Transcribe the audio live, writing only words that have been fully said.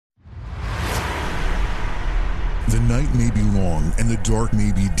The night may be long and the dark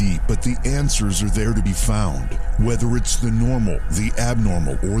may be deep, but the answers are there to be found. Whether it's the normal, the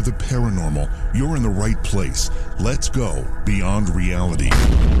abnormal, or the paranormal, you're in the right place. Let's go beyond reality.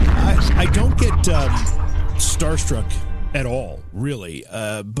 I don't get starstruck at all, really,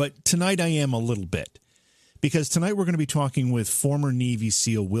 but tonight I am a little bit. Because tonight we're going to be talking with former Navy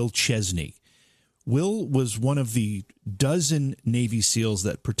SEAL Will Chesney. Will was one of the dozen Navy SEALs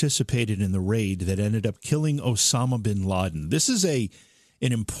that participated in the raid that ended up killing Osama bin Laden. This is an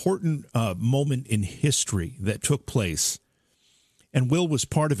important moment in history that took place, and Will was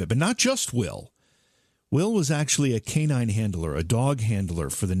part of it. But not just Will. Will was actually a canine handler, a dog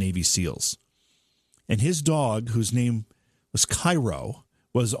handler for the Navy SEALs. And his dog, whose name was Cairo,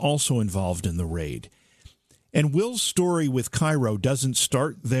 was also involved in the raid. And Will's story with Cairo doesn't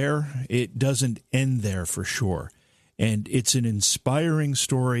start there. It doesn't end there for sure. And it's an inspiring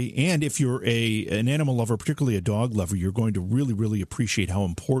story. And if you're an animal lover, particularly a dog lover, you're going to really, really appreciate how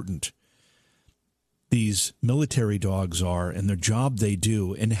important these military dogs are and the job they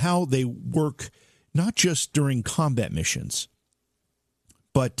do and how they work not just during combat missions,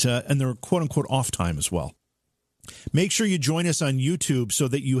 but and their quote-unquote off time as well. Make sure you join us on YouTube so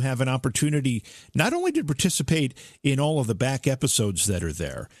that you have an opportunity not only to participate in all of the back episodes that are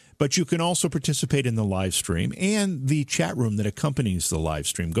there, but you can also participate in the live stream and the chat room that accompanies the live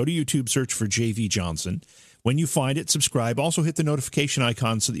stream. Go to YouTube, search for JV Johnson. When you find it, subscribe. Also hit the notification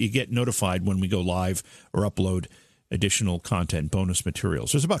icon so that you get notified when we go live or upload additional content, bonus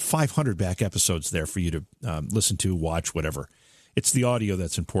materials. There's about 500 back episodes there for you to listen to, watch, whatever. It's the audio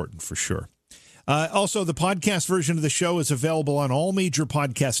that's important for sure. Also, the podcast version of the show is available on all major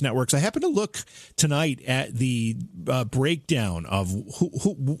podcast networks. I happened to look tonight at the breakdown of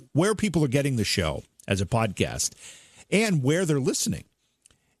where people are getting the show as a podcast and where they're listening.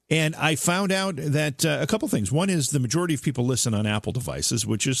 And I found out that a couple things. One is the majority of people listen on Apple devices,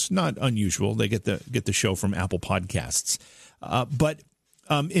 which is not unusual. They get the show from Apple Podcasts. But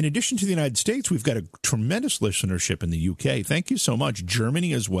in addition to the United States, we've got a tremendous listenership in the UK. Thank you so much.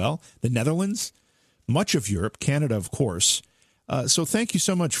 Germany as well, the Netherlands, much of Europe, Canada, of course. So thank you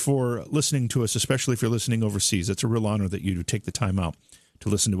so much for listening to us, especially if you're listening overseas. It's a real honor that you take the time out to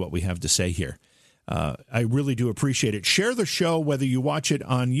listen to what we have to say here. I really do appreciate it. Share the show, whether you watch it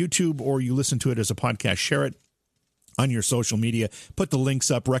on YouTube or you listen to it as a podcast. Share it on your social media. Put the links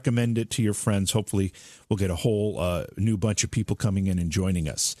up. Recommend it to your friends. Hopefully, we'll get a whole new bunch of people coming in and joining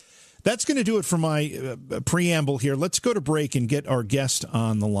us. That's going to do it for my preamble here. Let's go to break and get our guest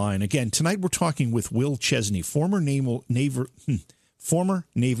on the line. Again, tonight we're talking with Will Chesney, former Navy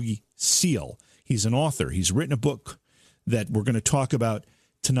SEAL. He's an author. He's written a book that we're going to talk about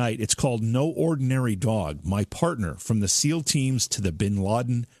tonight. It's called No Ordinary Dog, My Partner from the SEAL Teams to the Bin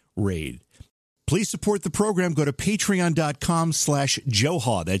Laden Raid. Please support the program. Go to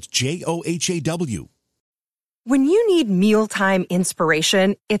patreon.com/Johaw. That's JOHAW. When you need mealtime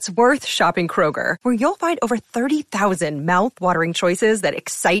inspiration, it's worth shopping Kroger, where you'll find over 30,000 mouth-watering choices that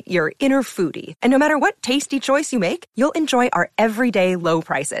excite your inner foodie. And no matter what tasty choice you make, you'll enjoy our everyday low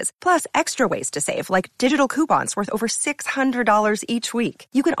prices, plus extra ways to save, like digital coupons worth over $600 each week.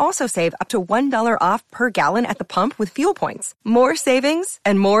 You can also save up to $1 off per gallon at the pump with fuel points. More savings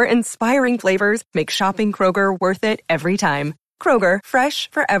and more inspiring flavors make shopping Kroger worth it every time. Kroger, fresh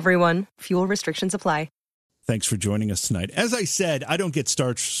for everyone. Fuel restrictions apply. Thanks for joining us tonight. As I said, I don't get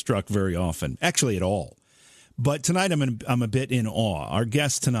starstruck very often, actually at all. But tonight I'm a bit in awe. Our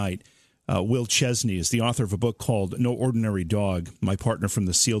guest tonight, Will Chesney, is the author of a book called No Ordinary Dog, My Partner from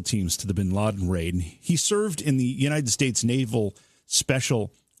the SEAL Teams to the Bin Laden Raid. He served in the United States Naval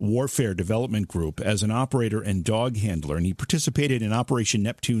Special Warfare Development Group as an operator and dog handler, and he participated in Operation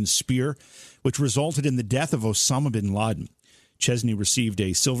Neptune Spear, which resulted in the death of Osama bin Laden. Chesney received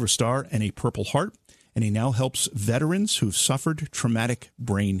a Silver Star and a Purple Heart, and he now helps veterans who've suffered traumatic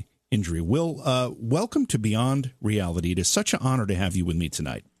brain injury. Will, welcome to Beyond Reality. It is such an honor to have you with me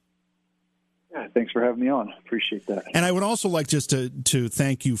tonight. Yeah, thanks for having me on. Appreciate that. And I would also like just to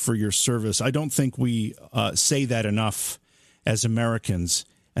thank you for your service. I don't think we say that enough as Americans,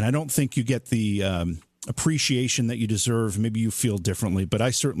 and I don't think you get the appreciation that you deserve. Maybe you feel differently, but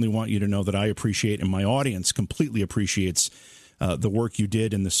I certainly want you to know that I appreciate, and my audience completely appreciates the work you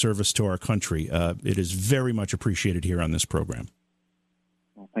did in the service to our country. It is very much appreciated here on this program.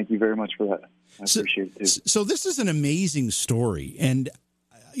 Well, thank you very much for that. I appreciate it, too. So this is an amazing story, and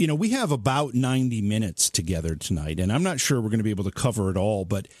you know, we have about 90 minutes together tonight, and I'm not sure we're going to be able to cover it all,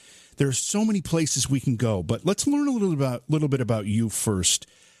 but there's so many places we can go. But let's learn a little bit about you first.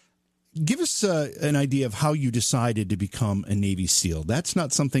 Give us an idea of how you decided to become a Navy SEAL. That's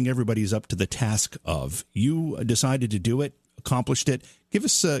not something everybody's up to the task of. You decided to do it, accomplished it. Give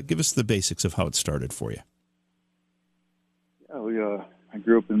us the basics of how it started for you. Yeah, I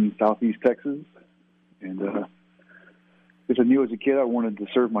grew up in Southeast Texas, and as I knew as a kid I wanted to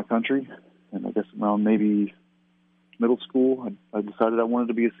serve my country. And I guess around maybe middle school, I decided I wanted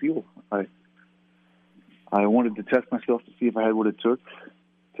to be a SEAL. I wanted to test myself to see if I had what it took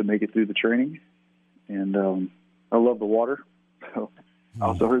to make it through the training. And I love the water. So I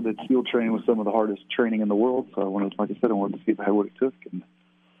also heard that SEAL training was some of the hardest training in the world. So I wanted to see if I had what it took. And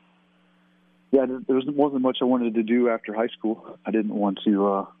yeah, there wasn't much I wanted to do after high school. I didn't want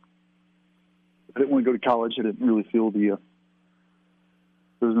to go to college. I didn't really feel there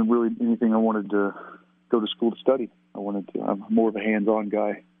wasn't really anything I wanted to go to school to study. I'm more of a hands-on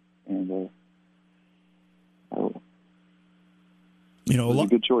guy, and it was a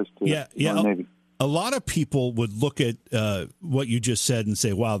good choice to join the Navy. A lot of people would look at what you just said and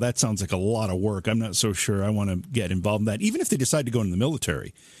say, wow, that sounds like a lot of work. I'm not so sure I want to get involved in that. Even if they decide to go into the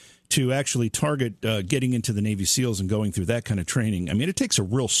military, to actually target getting into the Navy SEALs and going through that kind of training, I mean, it takes a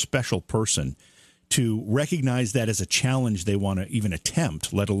real special person to recognize that as a challenge they want to even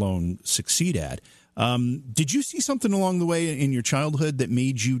attempt, let alone succeed at. Did you see something along the way in your childhood that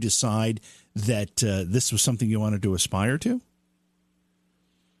made you decide that this was something you wanted to aspire to?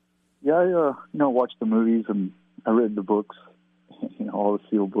 Yeah, I watched the movies and I read the books, all the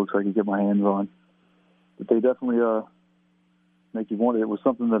SEAL books I could get my hands on. But they definitely make you want it. It was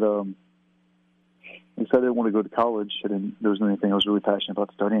something that I said I didn't want to go to college. There wasn't anything I was really passionate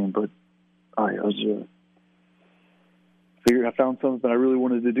about studying, but I found something I really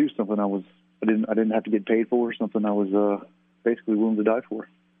wanted to do, something I didn't have to get paid for, something I was basically willing to die for.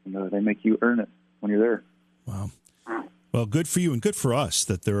 And they make you earn it when you're there. Wow. Well, good for you and good for us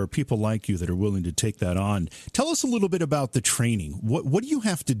that there are people like you that are willing to take that on. Tell us a little bit about the training. What do you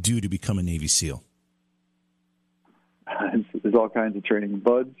have to do to become a Navy SEAL? There's all kinds of training.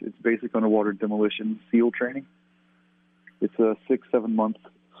 BUDS, it's basic underwater demolition SEAL training. It's a 6-7 month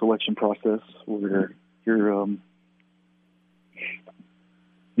selection process where you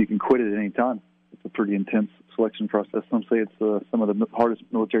can quit at any time. It's a pretty intense selection process. Some say it's some of the hardest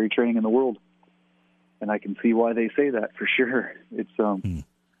military training in the world, and I can see why they say that for sure. It's like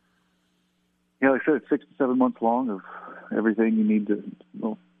I said, it's 6 to 7 months long of everything you need to.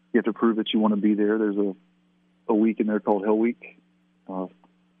 You have to prove that you want to be there. There's a week in there called Hell Week.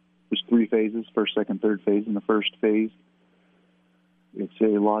 There's 3 phases: first, second, third phase. In the first phase, it's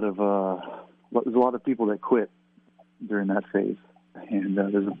there's a lot of people that quit during that phase, and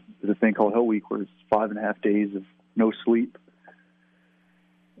there's a thing called Hell Week where it's 5.5 days of no sleep,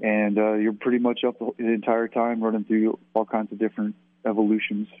 and you're pretty much up the entire time running through all kinds of different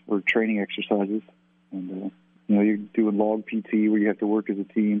evolutions or training exercises, and you're doing log PT where you have to work as a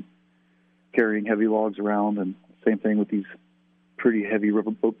team, carrying heavy logs around, and same thing with these pretty heavy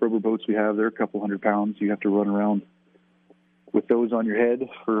rubber boats we have. They're a couple 100 pounds. You have to run around with those on your head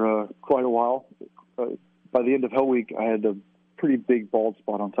for quite a while. By the end of Hell Week, I had a pretty big bald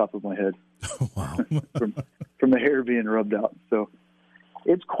spot on top of my head. Wow. from the hair being rubbed out. So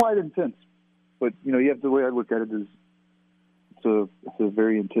it's quite intense. But, you have the way I look at it is it's a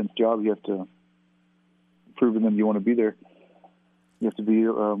very intense job. You have to prove to them you want to be there. You have to be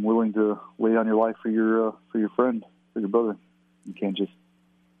willing to lay down your life for your friend, for your brother. You can't just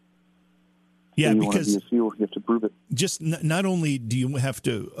because want to be a SEAL, you have to prove it. Just not only do you have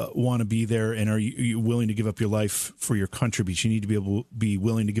to want to be there, and are you willing to give up your life for your country, but you need to be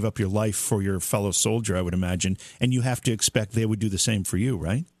willing to give up your life for your fellow soldier, I would imagine, and you have to expect they would do the same for you,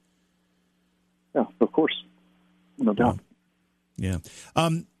 right? Yeah, of course, no doubt. Yeah.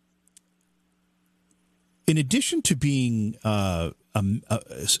 In addition to being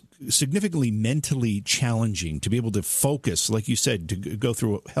significantly mentally challenging, to be able to focus, like you said, to go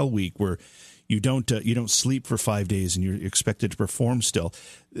through a Hell Week where you don't sleep for 5 days and you're expected to perform still,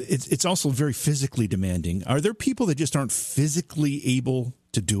 it's also very physically demanding. Are there people that just aren't physically able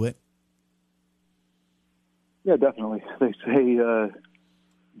to do it? Yeah, definitely. They say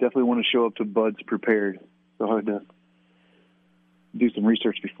definitely want to show up to BUDS prepared. So hard to do some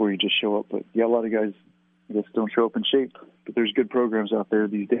research before you just show up. But yeah, a lot of guys just don't show up in shape. But there's good programs out there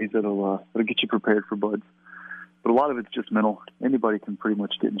these days that'll get you prepared for BUDS. But a lot of it's just mental. Anybody can pretty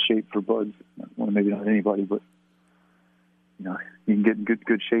much get in shape for BUDS. Well, maybe not anybody, but you can get in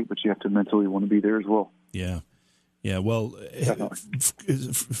good shape, but you have to mentally want to be there as well. Yeah. Yeah, well,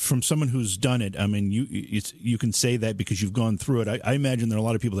 from someone who's done it, I mean, you can say that because you've gone through it. I imagine there are a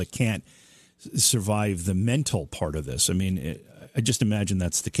lot of people that can't survive the mental part of this. I mean, I just imagine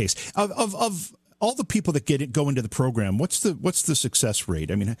that's the case. Of all the people that go into the program, what's the success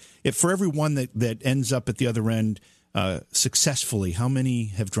rate? I mean, if for every one that ends up at the other end successfully, how many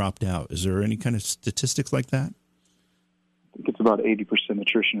have dropped out? Is there any kind of statistics like that? I think it's about 80%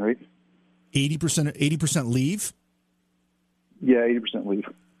 attrition rate. 80% leave? Yeah, 80% leave.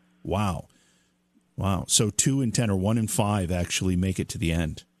 Wow. So 2 in 10 or 1 in 5 actually make it to the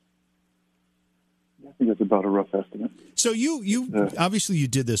end. I think that's about a rough estimate. So you obviously you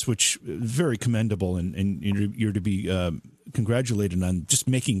did this, which is very commendable, and you're to be congratulated on just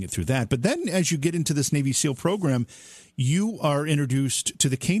making it through that. But then as you get into this Navy SEAL program, you are introduced to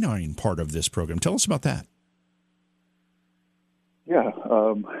the canine part of this program. Tell us about that. Yeah.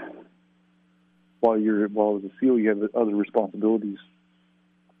 While as a SEAL, you have other responsibilities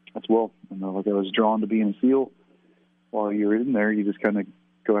as well. And like I was drawn to being a SEAL. While you're in there, you just kind of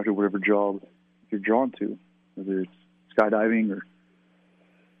go after whatever job you're drawn to, whether it's skydiving or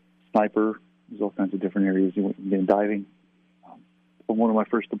sniper. There's all kinds of different areas you get in diving. On one of my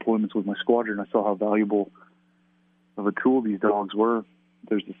first deployments with my squadron, I saw how valuable of a tool these dogs were.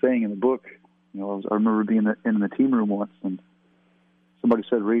 There's the saying in the book. I remember being in the team room once, and somebody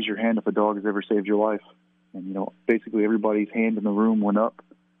said, "Raise your hand if a dog has ever saved your life." And basically everybody's hand in the room went up.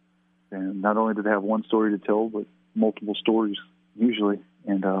 And not only did they have one story to tell, but multiple stories usually.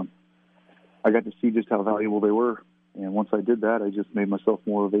 And I got to see just how valuable they were. And once I did that, I just made myself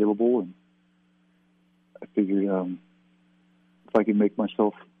more available. And I figured if I can make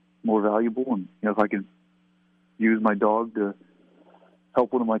myself more valuable, and if I can use my dog to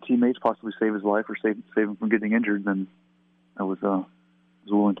help one of my teammates possibly save his life or save him from getting injured, then I was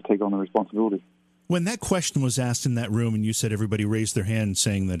willing to take on the responsibility. When that question was asked in that room, and you said everybody raised their hand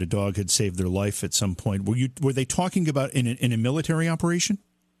saying that a dog had saved their life at some point, were they talking about in a military operation?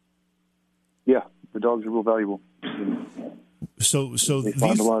 Yeah, the dogs are real valuable. So they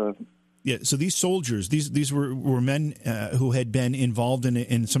find a lot of. Yeah, so these soldiers, these were men who had been involved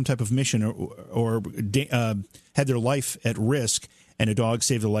in some type of mission or had their life at risk, and a dog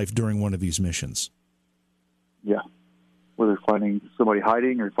saved their life during one of these missions. Yeah, whether finding somebody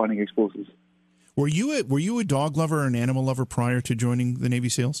hiding or finding explosives. Were you a dog lover or an animal lover prior to joining the Navy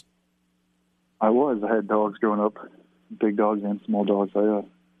SEALs? I was. I had dogs growing up, big dogs and small dogs. I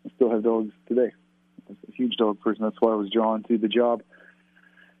still have dogs today. I'm a huge dog person. That's why I was drawn to the job.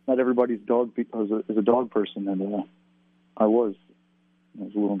 Not everybody's dog is a dog person, and I was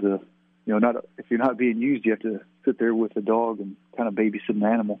willing to, not if you're not being used, you have to sit there with a dog and kind of babysit an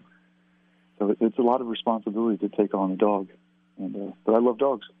animal. So it's a lot of responsibility to take on a dog, but I love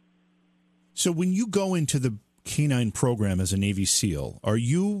dogs. So when you go into the canine program as a Navy SEAL, are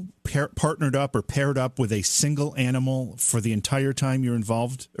you partnered up or paired up with a single animal for the entire time you're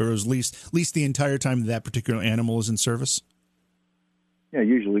involved, or at least the entire time that particular animal is in service? Yeah,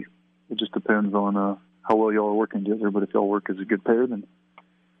 usually. It just depends on how well y'all are working together, but if y'all work as a good pair, then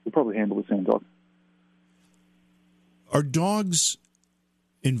you'll probably handle the same dog. Are dogs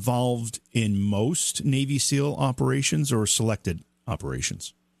involved in most Navy SEAL operations or selected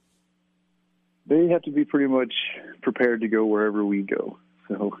operations? They have to be pretty much prepared to go wherever we go.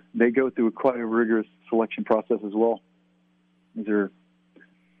 So they go through quite a rigorous selection process as well. These are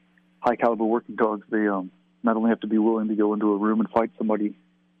high-caliber working dogs. They not only have to be willing to go into a room and fight somebody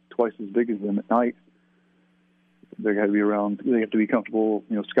twice as big as them at night, they got to be around. They have to be comfortable,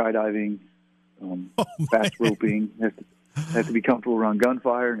 skydiving, fast roping. They have to be comfortable around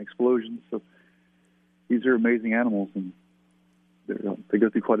gunfire and explosions. So these are amazing animals, and they go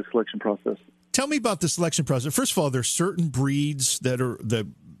through quite a selection process. Tell me about the selection process. First of all, there's certain breeds that are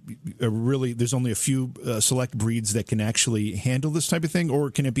really, there's only a few select breeds that can actually handle this type of thing,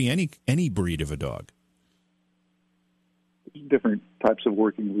 or can it be any breed of a dog? Different types of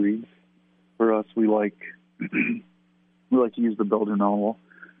working breeds. For us, we like to use the Belgian Malinois.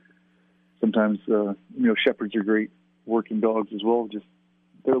 Sometimes, Shepherds are great working dogs as well. Just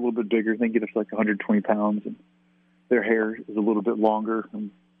they're a little bit bigger. They get up to like 120 pounds, and their hair is a little bit longer.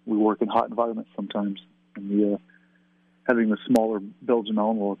 And we work in hot environments sometimes, and having the smaller Belgian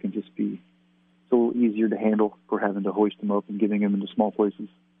Malinois can just be a little easier to handle for having to hoist them up and getting them into small places.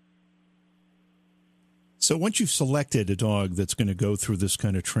 So once you've selected a dog that's going to go through this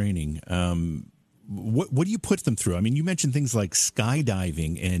kind of training, what do you put them through? I mean, you mentioned things like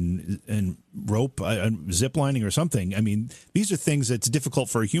skydiving and rope, zip lining or something. I mean, these are things that's difficult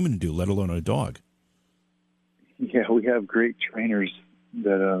for a human to do, let alone a dog. Yeah, we have great trainers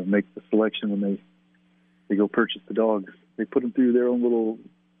that make the selection when they go purchase the dogs. They put them through their own little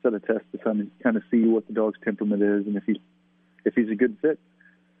set of tests to kind of see what the dog's temperament is and if he's a good fit.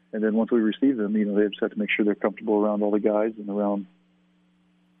 And then once we receive them, they just have to make sure they're comfortable around all the guys and around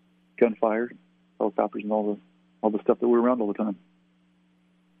gunfire, helicopters, and all the stuff that we're around all the time.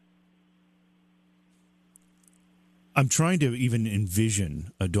 I'm trying to even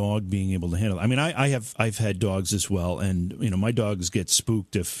envision a dog being able to handle it. I mean, I've had dogs as well, and my dogs get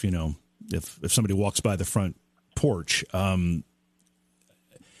spooked if somebody walks by the front porch.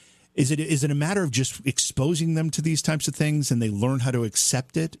 Is it a matter of just exposing them to these types of things and they learn how to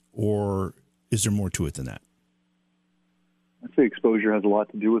accept it, or is there more to it than that? I'd say exposure has a lot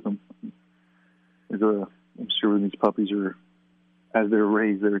to do with them. I'm sure these puppies as they're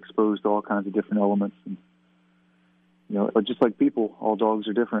raised, they're exposed to all kinds of different elements. And, just like people, all dogs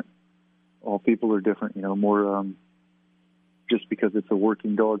are different. All people are different. More just because it's a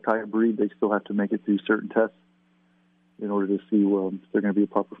working dog type breed, they still have to make it through certain tests in order to see if they're going to be a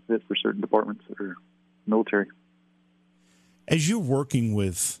proper fit for certain departments that are military. As you're working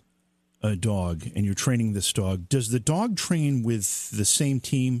with a dog and you're training this dog, does the dog train with the same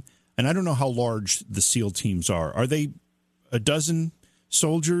team? And I don't know how large the SEAL teams are. Are they a dozen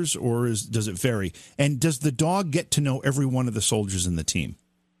soldiers, or does it vary? And does the dog get to know every one of the soldiers in the team?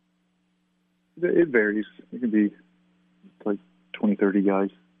 It varies. It can be like 20, 30 guys.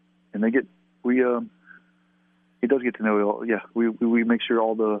 And he does get to know it all. Yeah, we make sure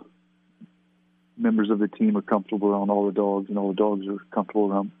all the members of the team are comfortable around all the dogs, and all the dogs are comfortable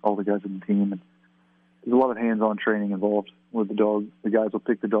around all the guys in the team. And there's a lot of hands-on training involved with the dog. The guys will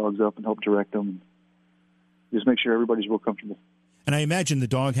pick the dogs up and help direct them, and just make sure everybody's real comfortable. And I imagine the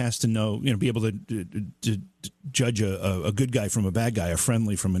dog has to know, be able to judge a good guy from a bad guy, a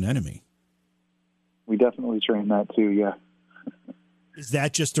friendly from an enemy. We definitely train that too, yeah. Is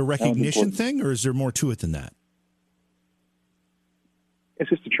that just a recognition thing, or is there more to it than that? It's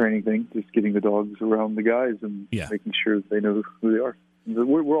just a training thing, just getting the dogs around the guys and making sure that they know who they are.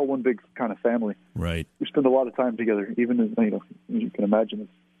 We're all one big kind of family. Right. We spend a lot of time together. Even you can imagine,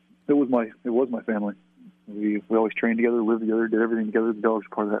 it was my family. We always trained together, lived together, did everything together. The dogs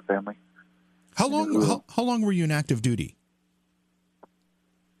were part of that family. How long were you in active duty?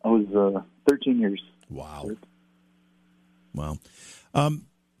 I was 13 years. Wow.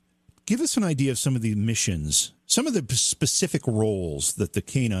 Give us an idea of some of the missions, some of the specific roles that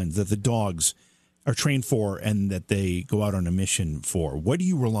the dogs are trained for and that they go out on a mission for. What do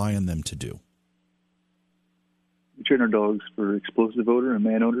you rely on them to do? We train our dogs for explosive odor and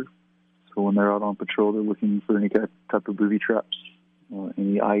man odor. So when they're out on patrol, they're looking for any type of booby traps,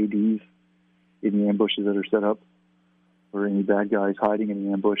 any IEDs, any ambushes that are set up, or any bad guys hiding in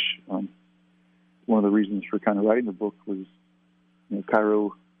the ambush. One of the reasons for kind of writing the book was,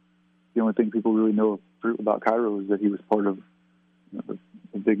 Cairo. The only thing people really know about Cairo is that he was part of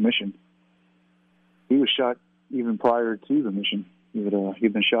a big mission. He was shot even prior to the mission. He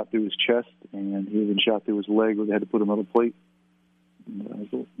had been shot through his chest, and he had been shot through his leg where they had to put him on a plate.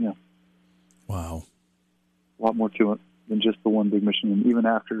 Wow. A lot more to it than just the one big mission. And even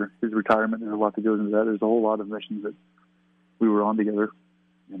after his retirement, there's a lot that goes into that. There's a whole lot of missions that we were on together.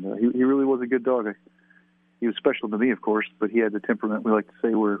 And he really was a good dog. He was special to me, of course, but he had the temperament, we like to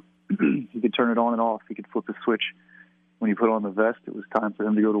say, where he could turn it on and off. He could flip the switch. When he put on the vest, it was time for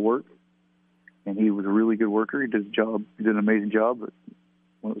him to go to work. And he was a really good worker. He did his job. He did an amazing job. But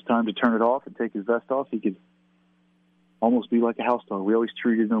when it was time to turn it off and take his vest off, he could almost be like a house dog. We always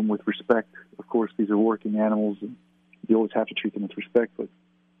treated them with respect. Of course, these are working animals, and you always have to treat them with respect. But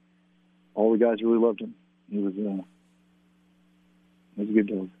all the guys really loved him. He was a good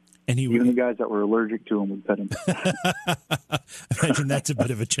dog. And even the guys that were allergic to him would pet him. I imagine that's a bit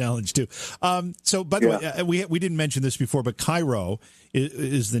of a challenge too. So, by the way, we didn't mention this before, but Cairo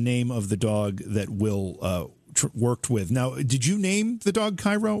is the name of the dog that Will worked with. Now, did you name the dog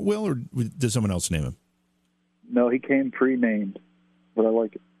Cairo, Will, or did someone else name him? No, he came pre-named, but I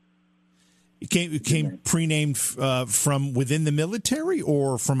like it. It came pre-named from within the military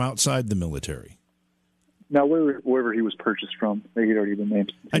or from outside the military? Now, wherever he was purchased from, he had already been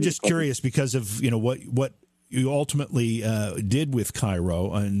named. I'm just curious because of what you ultimately did with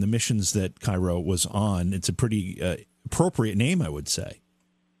Cairo and the missions that Cairo was on. It's a pretty appropriate name, I would say.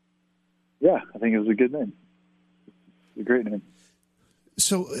 Yeah, I think it was a good name. It's a great name.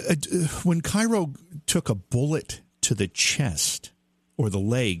 So when Cairo took a bullet to the chest or the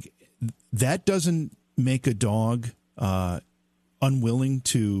leg, that doesn't make a dog unwilling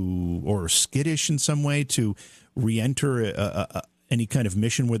to or skittish in some way to re-enter any kind of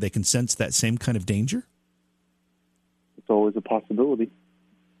mission where they can sense that same kind of danger? It's always a possibility.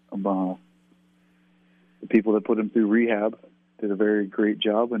 The people that put him through rehab did a very great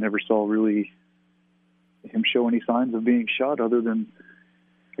job. I never saw really him show any signs of being shot other than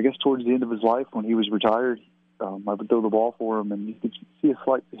I guess towards the end of his life, when he was retired, I would throw the ball for him, and you could see a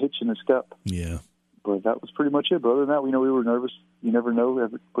slight hitch in his step. Yeah. But that was pretty much it. But other than that, we were nervous. You never know.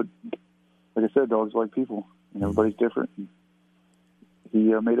 But like I said, dogs are like people. And everybody's different. And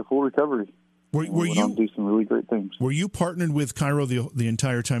he made a full recovery. Were you on to do some really great things? Were you partnered with Cairo the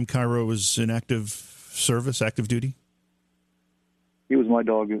entire time Cairo was in active service, active duty? He was my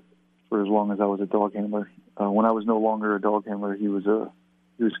dog for as long as I was a dog handler. When I was no longer a dog handler, he was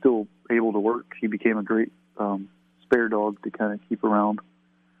still able to work. He became a great spare dog to kind of keep around.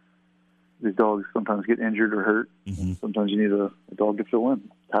 These dogs sometimes get injured or hurt. Mm-hmm. Sometimes you need a dog to fill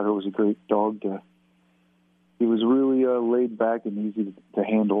in. Cairo was a great dog. He was really laid back and easy to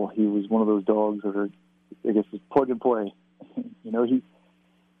handle. He was one of those dogs that are, I guess, is plug and play. You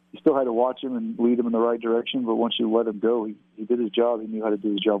still had to watch him and lead him in the right direction, but once you let him go, he did his job. He knew how to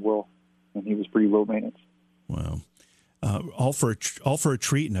do his job well, and he was pretty low maintenance. Wow. All for a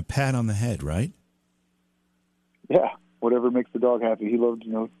treat and a pat on the head, right? Yeah, whatever makes the dog happy. He loved,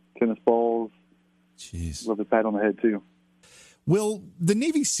 tennis balls. Jeez. Loved a pat on the head, too. Will the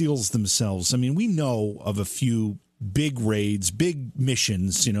Navy SEALs themselves, I mean, we know of a few big raids, big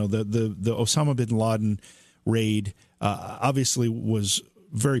missions. The Osama bin Laden raid obviously was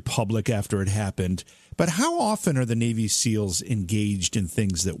very public after it happened. But how often are the Navy SEALs engaged in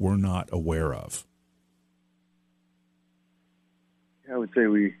things that we're not aware of? I would say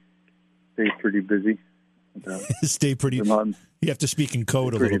we stay pretty busy. Stay pretty. You have to speak in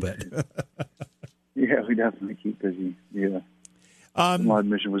code a little bit. Yeah, we definitely keep busy. Yeah. My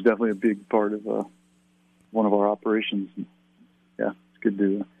mission was definitely a big part of one of our operations. Yeah, it's good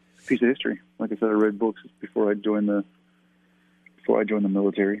to a piece of history. Like I said, I read books before I joined the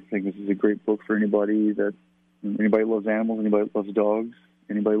military. I think this is a great book for anybody loves animals, anybody that loves dogs,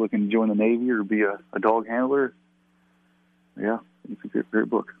 anybody looking to join the Navy or be a dog handler. Yeah, it's a great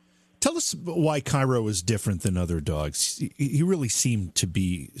book. Tell us why Cairo is different than other dogs. He really seemed to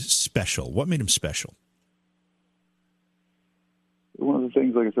be special. What made him special? One of the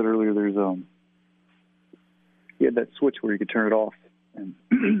things, like I said earlier, there's he had that switch where you could turn it off. And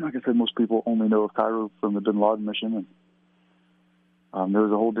like I said, most people only know of Cairo from the bin Laden mission. And there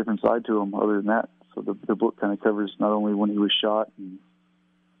was a whole different side to him other than that. So the book kind of covers not only when he was shot and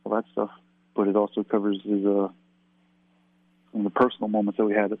all that stuff, but it also covers his the personal moments that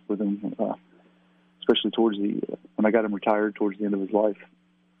we had with him, especially towards when I got him retired towards the end of his life.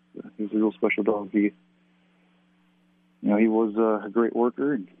 He was a real special dog. He was a great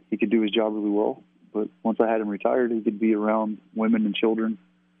worker and he could do his job really well. But once I had him retired, he could be around women and children.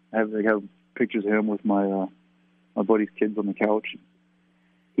 I have pictures of him with my buddy's kids on the couch.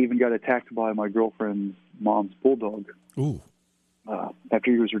 He even got attacked by my girlfriend's mom's bulldog. Ooh.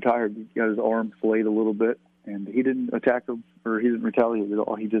 After he was retired, he got his arm filleted a little bit, and he didn't attack him or he didn't retaliate at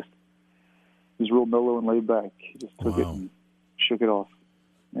all. He was real mellow and laid back. He just took it and shook it off.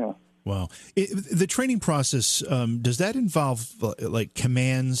 Yeah. Wow. The training process, does that involve like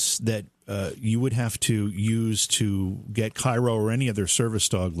commands that you would have to use to get Cairo or any other service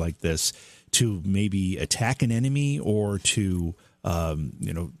dog like this to maybe attack an enemy or to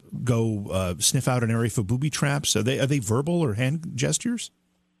go sniff out an area for booby traps? Are they verbal or hand gestures?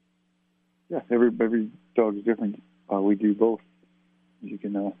 Yeah, every dog is different. We do both. You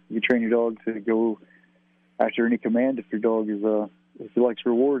can train your dog to go after any command. If your dog is if he likes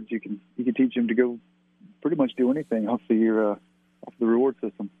rewards, you can teach him to go pretty much do anything off the reward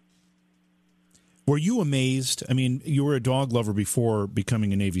system. Were you amazed? I mean, you were a dog lover before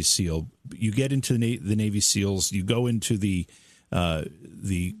becoming a Navy SEAL. You get into the Navy SEALs. You go into the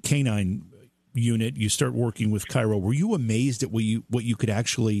canine unit. You start working with Cairo. Were you amazed at what you could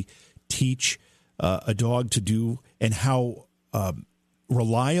actually teach a dog to do and how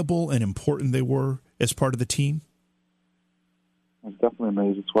reliable and important they were as part of the team? I was definitely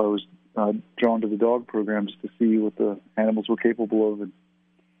amazed. That's why I was drawn to the dog programs to see what the animals were capable of. And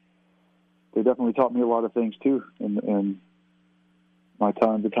they definitely taught me a lot of things too. And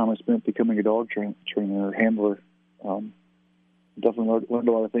the time I spent becoming a dog trainer or handler, definitely learned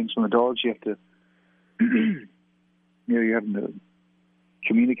a lot of things from the dogs. You have to, you're having to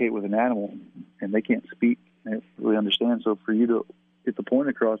communicate with an animal, and they can't speak and really understand. So for you to get the point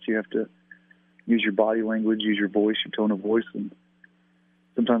across, you have to use your body language, use your voice, your tone of voice, and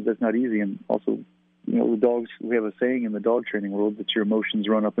sometimes that's not easy. And also, the dogs, we have a saying in the dog training world that your emotions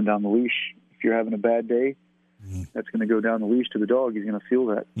run up and down the leash. If you're having a bad day, that's going to go down the leash to the dog. He's going to feel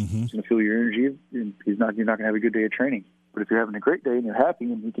that. Mm-hmm. He's going to feel your energy, and you're not going to have a good day of training. But if you're having a great day and you're happy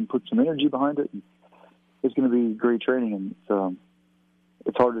and you can put some energy behind it, it's going to be great training. And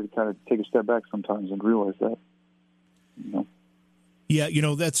it's harder to kind of take a step back sometimes and realize that. Yeah,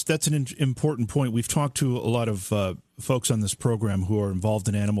 that's an important point. We've talked to a lot of folks on this program who are involved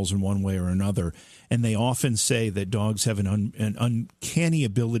in animals in one way or another, and they often say that dogs have an uncanny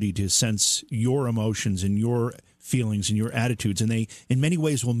ability to sense your emotions and your feelings and your attitudes, and they, in many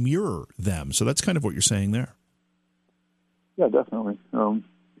ways, will mirror them. So that's kind of what you're saying there. Yeah, definitely.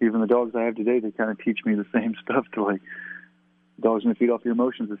 Even the dogs I have today, they kind of teach me the same stuff. To like, dogs going to feed off your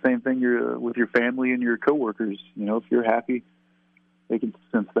emotions. The same thing with your family and your coworkers. If you're happy, they can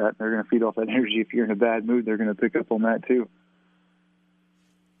sense that, and they're going to feed off that energy. If you're in a bad mood, they're going to pick up on that too.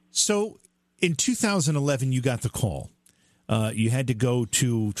 So in 2011, you got the call. You had to go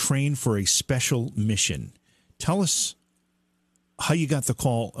to train for a special mission. Tell us how you got the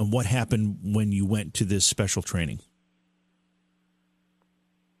call and what happened when you went to this special training.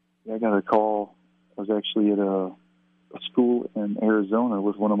 Yeah, I got a call. I was actually at a school in Arizona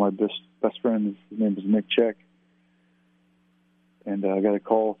with one of my best friends. His name was Nick Check. And I got a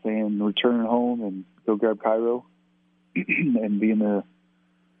call saying return home and go grab Cairo and be in the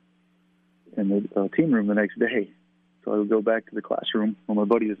team room the next day. So I would go back to the classroom where my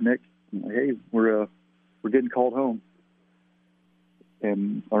buddy is Nick. I'm like, hey, we're getting called home.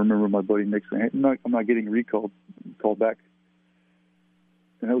 And I remember my buddy Nick saying, hey, I'm not getting called back.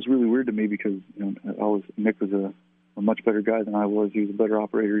 And that was really weird to me because Nick was a much better guy than I was. He was a better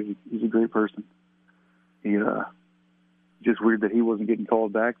operator. He's a great person. He just weird that he wasn't getting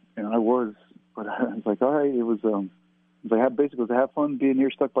called back, and I was. But I was like, all right, it was basically to have fun being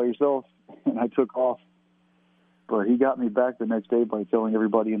here stuck by yourself, and I took off. But he got me back the next day by telling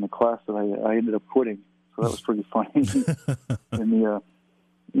everybody in the class that I ended up quitting. So that was pretty funny. And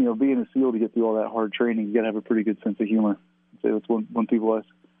being a SEAL, to get through all that hard training, you got to have a pretty good sense of humor. So that's when people ask,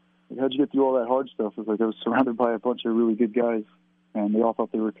 how'd you get through all that hard stuff? It's like I was surrounded by a bunch of really good guys, and they all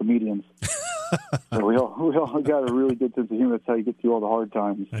thought they were comedians. So we all got a really good sense of humor. That's how you get through all the hard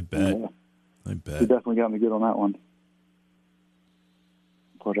times. I bet. I bet. He definitely got me good on that one.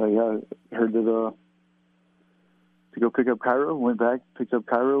 But I heard that to go pick up Cairo, went back, picked up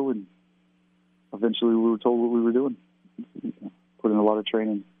Cairo, and eventually we were told what we were doing. Put in a lot of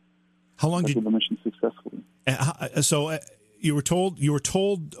training. How long did the mission successfully? So you were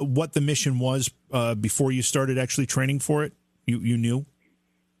told what the mission was before you started actually training for it? You knew?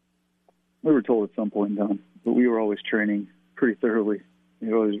 We were told at some point in time, but we were always training pretty thoroughly.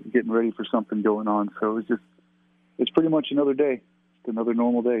 Always getting ready for something going on. So it's pretty much another day, just another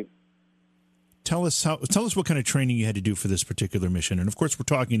normal day. Tell us what kind of training you had to do for this particular mission. And of course, we're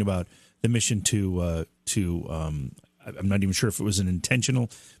talking about the mission to I'm not even sure if it was an intentional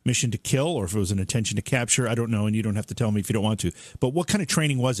mission to kill or if it was an intention to capture. I don't know, and you don't have to tell me if you don't want to. But what kind of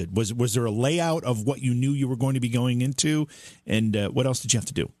training was it? Was there a layout of what you knew you were going to be going into? And what else did you have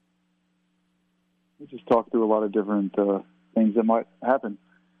to do? We just talked through a lot of different things that might happen.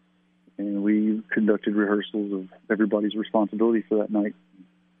 And we conducted rehearsals of everybody's responsibility for that night.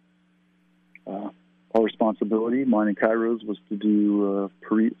 Our responsibility, mine and Cairo's, was to do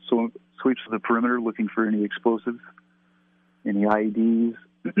sweeps of the perimeter looking for any explosives, any IEDs,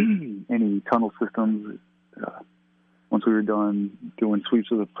 any tunnel systems. Once we were done doing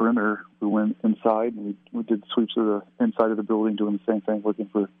sweeps of the perimeter, we went inside and we did sweeps of the inside of the building, doing the same thing, looking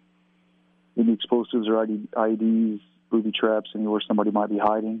for any explosives or IEDs, booby traps, anywhere somebody might be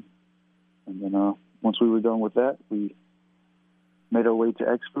hiding. And then once we were done with that, we made our way to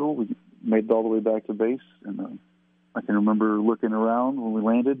Exfil. We made it all the way back to base. And I can remember looking around when we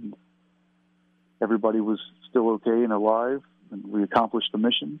landed. Everybody was still okay and alive, and we accomplished the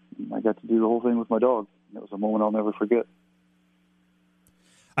mission. And I got to do the whole thing with my dog. And it was a moment I'll never forget.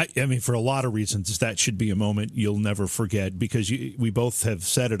 I mean, for a lot of reasons, that should be a moment you'll never forget because we both have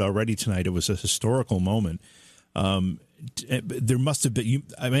said it already tonight. It was a historical moment. There must have been,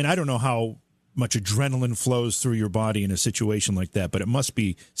 I mean, I don't know how much adrenaline flows through your body in a situation like that, but it must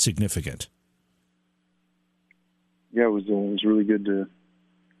be significant. Yeah, it was really good to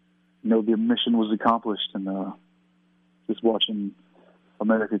know the mission was accomplished, and just watching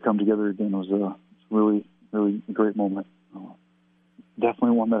America come together again was a really, really great moment.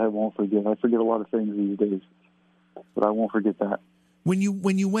 Definitely one that I won't forget. I forget a lot of things these days, but I won't forget that. When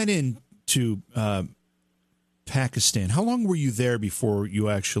you went into Pakistan, how long were you there before you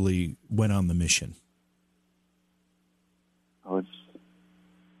actually went on the mission? Oh, it's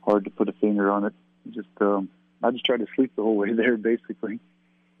hard to put a finger on it. I just tried to sleep the whole way there, basically.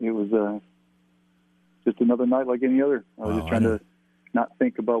 It was just another night like any other. I was just trying to not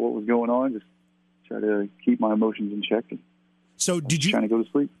think about what was going on, just try to keep my emotions in check. So trying to go to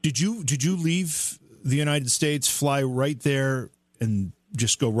sleep. Did you leave the United States, fly right there, and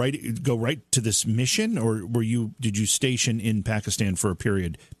just go right to this mission, or did you station in Pakistan for a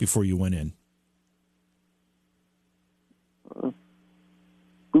period before you went in?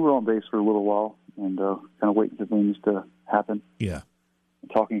 We were on base for a little while and kind of waiting for things to happen. Yeah,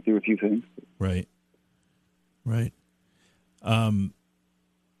 talking through a few things. Right.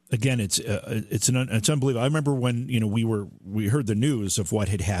 Again, it's unbelievable. I remember when we heard the news of what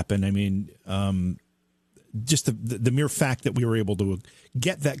had happened. I mean, just the mere fact that we were able to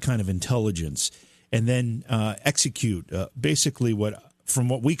get that kind of intelligence and then execute basically from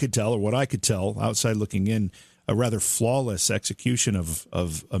what we could tell, or what I could tell outside looking in, a rather flawless execution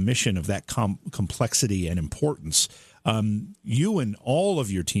of a mission of that complexity and importance. You and all of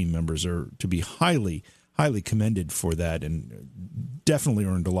your team members are to be highly commended for that, and definitely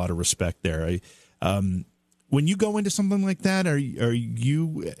earned a lot of respect there. When you go into something like that, are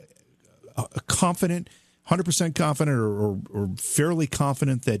you confident, 100% confident, or fairly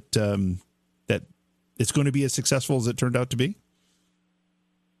confident that that it's going to be as successful as it turned out to be?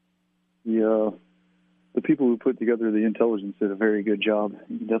 The people who put together the intelligence did a very good job.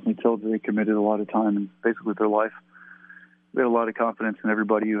 You can definitely tell that they committed a lot of time and basically their life. They had a lot of confidence in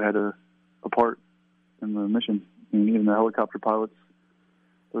everybody who had a part in the mission. I mean, even the helicopter pilots,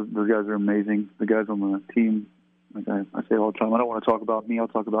 those guys are amazing. The guys on the team, like I say all the time, I don't want to talk about me, I'll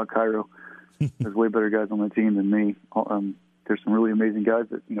talk about Cairo. There's way better guys on the team than me. There's some really amazing guys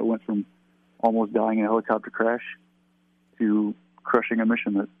that went from almost dying in a helicopter crash to crushing a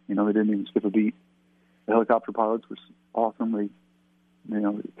mission that they didn't even skip a beat. The helicopter pilots was awesome. They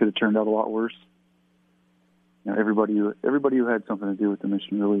it could have turned out a lot worse. Everybody who had something to do with the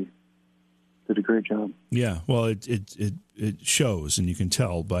mission really did a great job. Yeah, well, it shows, and you can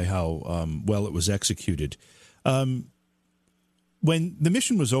tell by how well it was executed. When the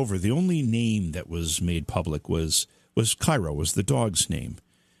mission was over, the only name that was made public was Cairo, was the dog's name.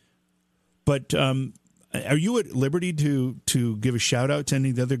 But are you at liberty to give a shout out to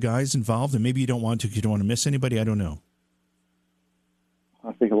any of the other guys involved? And maybe you don't want to, because you don't want to miss anybody. I don't know.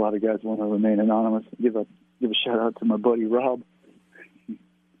 I think a lot of guys want to remain anonymous. Give a shout out to my buddy Rob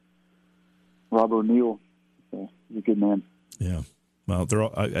O'Neill. He's a good man. Yeah. Well, they're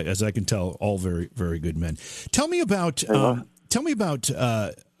all, as I can tell, all very, very good men. Tell me about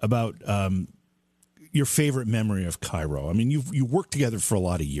your favorite memory of Cairo. I mean, you worked together for a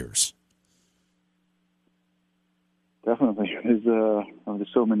lot of years. Definitely, there's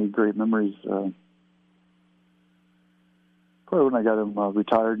so many great memories. Probably when I got him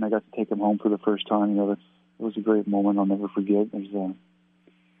retired and I got to take him home for the first time. It was a great moment I'll never forget. There's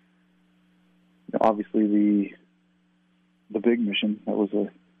obviously the big mission. That was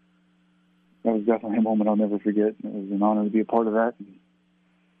definitely a moment I'll never forget. It was an honor to be a part of that. And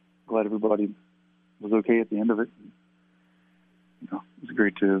glad everybody was okay at the end of it. It was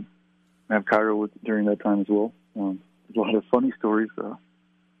great to have Cairo during that time as well. There's a lot of funny stories.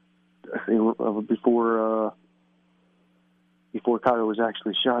 Before Cairo was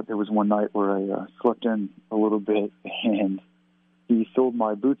actually shot, there was one night where I slept in a little bit, and he filled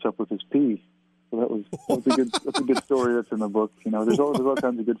my boots up with his pee. So that's a good story that's in the book. There's all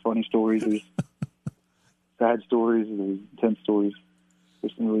kinds of good funny stories. There's sad stories. There's intense stories.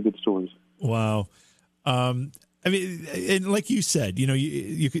 There's some really good stories. Wow. I mean, and like you said,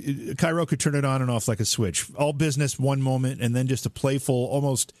 Cairo could turn it on and off like a switch. All business one moment, and then just a playful,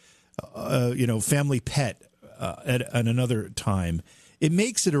 almost, family pet at another time. It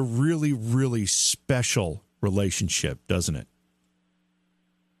makes it a really, really special relationship, doesn't it?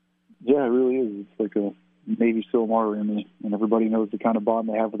 Yeah, it really is. It's like a Navy SEAL martyr in me, and everybody knows the kind of bond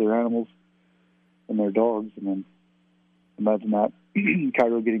they have with their animals and their dogs. And then imagine that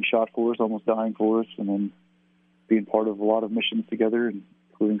Cairo getting shot for us, almost dying for us, and then being part of a lot of missions together,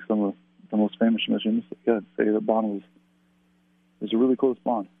 including some of the most famous missions. Yeah, I'd say that bond was a really close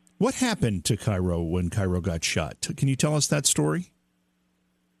bond. What happened to Cairo when Cairo got shot? Can you tell us that story?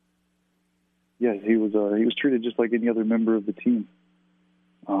 Yes, he was treated just like any other member of the team.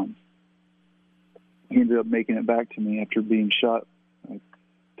 He ended up making it back to me after being shot. It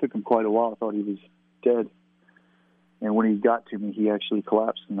took him quite a while. I thought he was dead. And when he got to me, he actually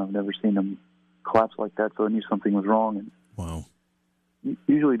collapsed, and I've never seen him collapse like that, so I knew something was wrong. And wow.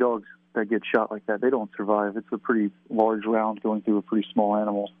 Usually dogs that get shot like that, they don't survive. It's a pretty large round going through a pretty small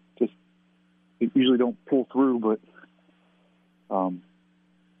animal. They usually don't pull through, but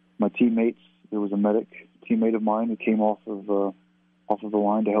my teammates, there was a medic teammate of mine who came off of the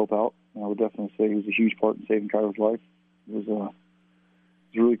line to help out, and I would definitely say he was a huge part in saving Cairo's life. It was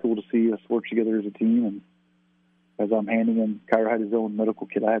really cool to see us work together as a team, and as I'm handing him, Cairo had his own medical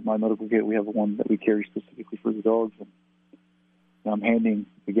kit. I had my medical kit. We have one that we carry specifically for the dogs. And And I'm handing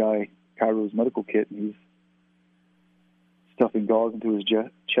the guy Cairo's medical kit, and he's stuffing gauze into his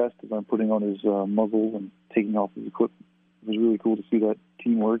chest as I'm putting on his muzzle and taking off his equipment. It was really cool to see that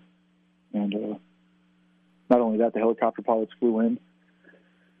teamwork. And not only that, the helicopter pilots flew in.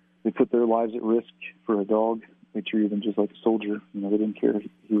 They put their lives at risk for a dog. They treated him just like a soldier. They didn't care if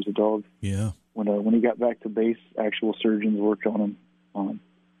he was a dog. Yeah. When he got back to base, actual surgeons worked on him and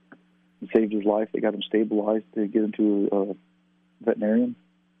saved his life. They got him stabilized to get him to a veterinarian.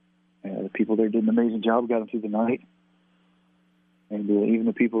 The people there did an amazing job, got him through the night. And even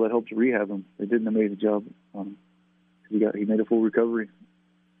the people that helped rehab him, they did an amazing job. He made a full recovery.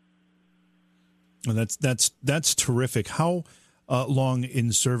 Well, that's terrific. How long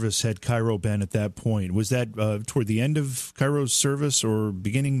in service had Cairo been at that point? Was that toward the end of Cairo's service or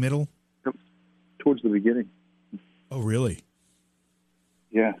beginning, middle? Towards the beginning. Oh, really?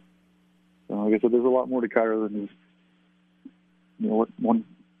 Yeah. So like I said, there's a lot more to Cairo than his,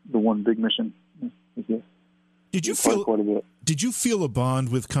 the one big mission. Did you feel quite a bit? Did you feel a bond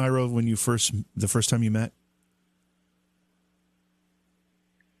with Cairo when the first time you met?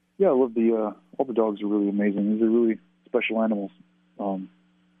 Yeah, I love all the dogs are really amazing. These are really special animals.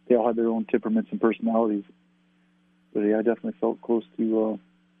 They all had their own temperaments and personalities. But yeah, I definitely felt close to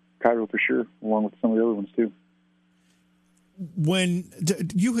Cairo for sure, along with some of the other ones too. When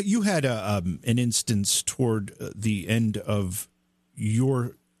you had an instance toward the end of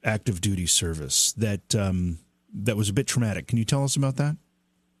your active duty service that was a bit traumatic. Can you tell us about that?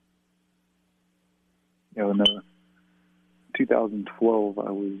 Yeah, in 2012,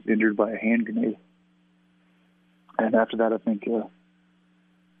 I was injured by a hand grenade. And after that, I think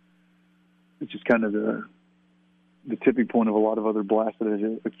it's just kind of the tipping point of a lot of other blasts that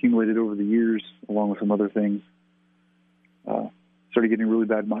had accumulated over the years, along with some other things. Started getting really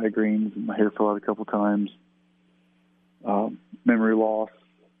bad migraines, and my hair fell out a couple times. Memory loss,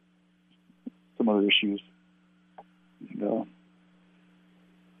 some other issues. And,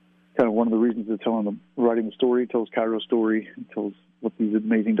 kind of one of the reasons of writing the story, tells Cairo's story, it tells what these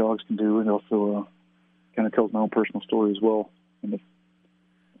amazing dogs can do, and also kind of tells my own personal story as well. And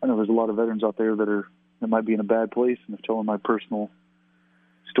I know there's a lot of veterans out there that might be in a bad place, and if telling my personal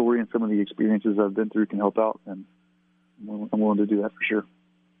story and some of the experiences I've been through can help out, and I'm willing to do that for sure.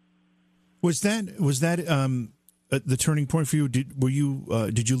 Was that the turning point for you?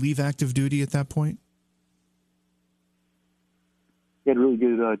 Did you leave active duty at that point? He had really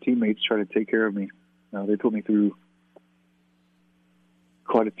good teammates try to take care of me. They put me through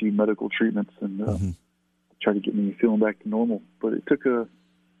quite a few medical treatments and tried to get me feeling back to normal. But it took a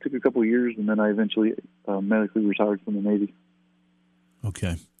couple of years, and then I eventually medically retired from the Navy.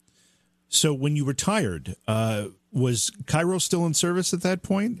 Okay. So when you retired, was Cairo still in service at that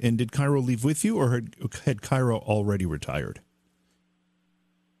point? And did Cairo leave with you, or had Cairo already retired?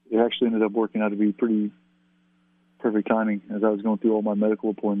 It actually ended up working out to be pretty perfect timing. As I was going through all my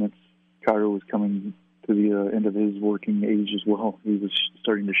medical appointments, Cairo was coming to the end of his working age as well. He was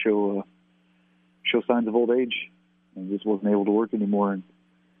starting to show signs of old age, and just wasn't able to work anymore. And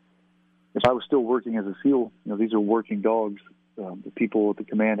if I was still working as a SEAL, these are working dogs. The people at the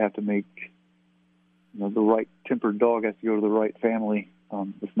command have to make, the right tempered dog has to go to the right family.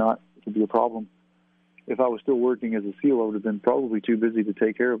 If not, it could be a problem. If I was still working as a SEAL, I would have been probably too busy to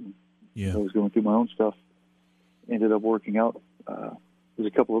take care of them. Yeah. I was going through my own stuff. Ended up working out. There's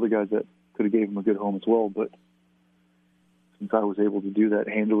a couple other guys that could have gave him a good home as well, but since I was able to do that,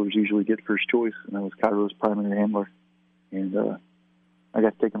 handlers usually get first choice, and that was Cairo's primary handler. And I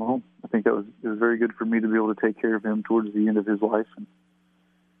got to take him home. I think it was very good for me to be able to take care of him towards the end of his life, and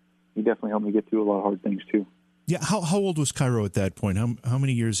he definitely helped me get through a lot of hard things too. Yeah, how old was Cairo at that point? How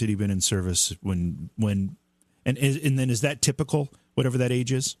many years had he been in service when and then is that typical, whatever that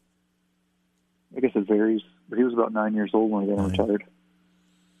age is? I guess it varies, but he was about 9 years old when he got retired.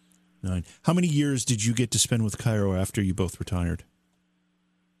 9. How many years did you get to spend with Cairo after you both retired?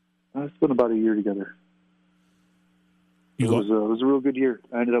 I spent about a year together. It was a real good year.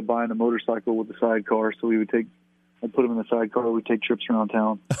 I ended up buying a motorcycle with a sidecar, so I'd put him in the sidecar. We'd take trips around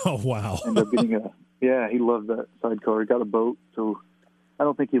town. Oh, wow. Ended up getting he loved that sidecar. He got a boat, so I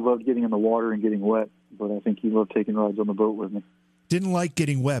don't think he loved getting in the water and getting wet, but I think he loved taking rides on the boat with me. Didn't like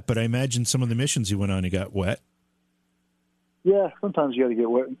getting wet, but I imagine some of the missions he went on, he got wet. Yeah, sometimes you got to get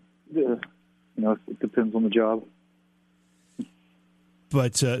wet. It depends on the job.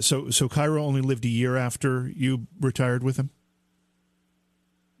 But so Cairo only lived a year after you retired with him?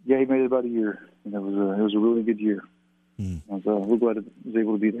 Yeah, he made it about a year, and it was a really good year. I was real glad I was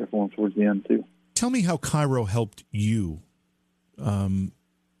able to be there for him towards the end too. Tell me how Cairo helped you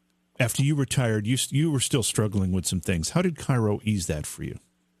After you retired, you were still struggling with some things. How did Cairo ease that for you?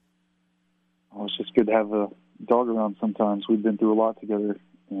 Well, it's just good to have a dog around sometimes. We've been through a lot together,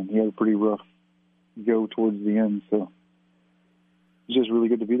 and he had a pretty rough go towards the end, so it's just really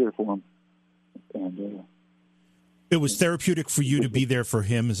good to be there for him. And it was therapeutic for you to be there for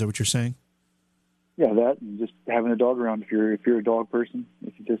him. Is that what you're saying? Yeah, that, and just having a dog around. If you're a dog person,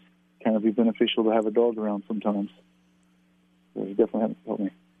 it could just kind of be beneficial to have a dog around sometimes. So it definitely helped me.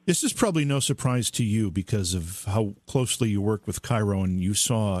 This is probably no surprise to you because of how closely you worked with Cairo, and you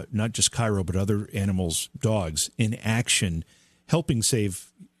saw not just Cairo but other animals, dogs, in action, helping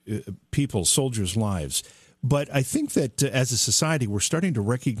save people, soldiers' lives. But I think that as a society, we're starting to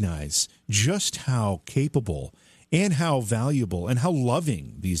recognize just how capable and how valuable and how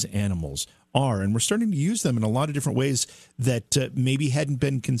loving these animals are. And we're starting to use them in a lot of different ways that maybe hadn't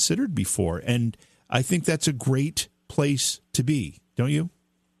been considered before. And I think that's a great place to be, don't you?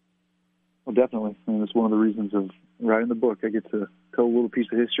 Well, definitely. I mean, it's one of the reasons of writing the book. I get to tell a little piece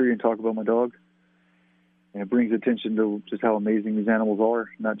of history and talk about my dog. And it brings attention to just how amazing these animals are,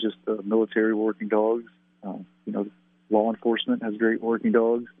 not just the military working dogs. Law enforcement has great working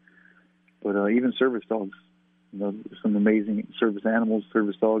dogs, but even service dogs. There's some amazing service animals,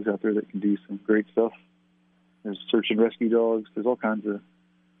 service dogs out there that can do some great stuff. There's search and rescue dogs. There's all kinds of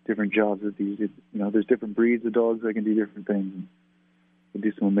different jobs that there's different breeds of dogs that can do different things. And can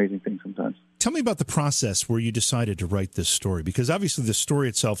do some amazing things sometimes. Tell me about the process where you decided to write this story, because obviously the story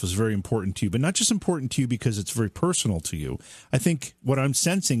itself is very important to you, but not just important to you because it's very personal to you. I think what I'm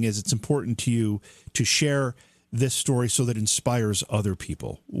sensing is it's important to you to share this story so that it inspires other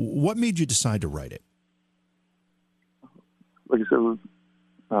people. What made you decide to write it? Like I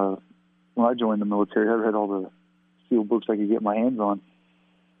said, when I joined the military, I read all the SEAL books I could get my hands on.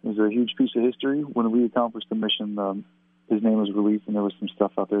 It was a huge piece of history. When we accomplished the mission, his name was released, and there was some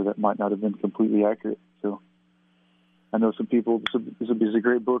stuff out there that might not have been completely accurate. So I know some people, this is a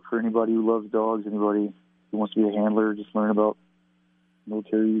great book for anybody who loves dogs, anybody who wants to be a handler, just learn about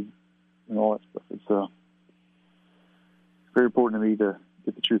military and all that stuff. It's very important to me to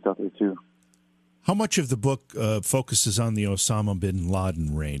get the truth out there, too. How much of the book focuses on the Osama bin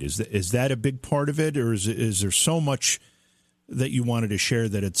Laden raid? Is that a big part of it, or is there so much that you wanted to share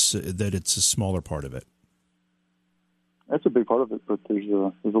that it's a smaller part of it? That's a big part of it, but there's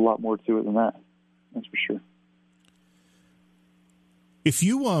a lot more to it than that. That's for sure. If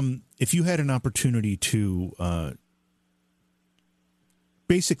you had an opportunity to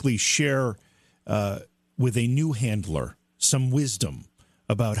basically share with a new handler some wisdom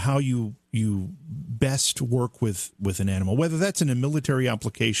about how you best work with an animal, whether that's in a military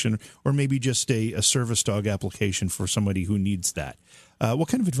application or maybe just a service dog application for somebody who needs that, what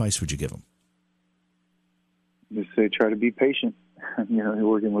kind of advice would you give them? Just say try to be patient. You're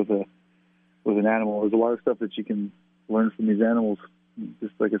working with an animal. There's a lot of stuff that you can learn from these animals.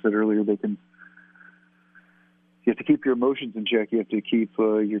 Just like I said earlier, you have to keep your emotions in check. You have to keep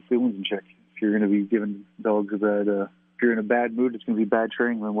your feelings in check. If you're going to be giving dogs if you're in a bad mood, it's going to be bad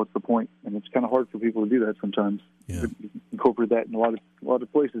training. Then what's the point? And it's kind of hard for people to do that sometimes. Yeah. You incorporate that in a lot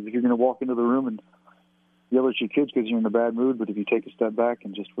of places. If you're going to walk into the room and yell at your kids because you're in a bad mood, but if you take a step back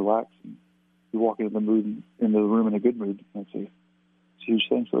and just relax, and you walk into the room in a good mood, it's a huge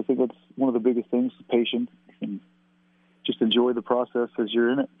thing. So I think that's one of the biggest things: patience, and just enjoy the process as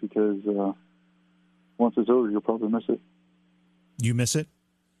you're in it, because once it's over, you'll probably miss it. You miss it?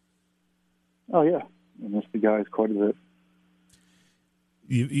 Oh yeah, I miss the guys quite a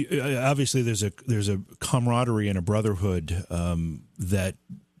bit. Obviously, there's a camaraderie and a brotherhood that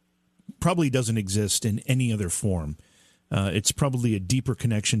probably doesn't exist in any other form. It's probably a deeper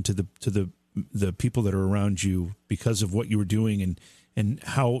connection to the people that are around you because of what you were doing and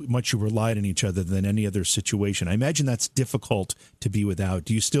how much you relied on each other than any other situation. I imagine that's difficult to be without.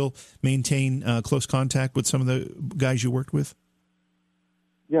 Do you still maintain close contact with some of the guys you worked with?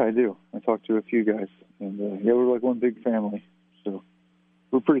 Yeah, I do. I talked to a few guys, and we're like one big family, so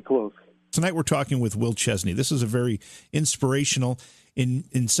we're pretty close. Tonight we're talking with Will Chesney. This is a very inspirational,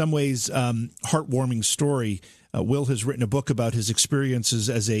 in some ways, heartwarming story. Will has written a book about his experiences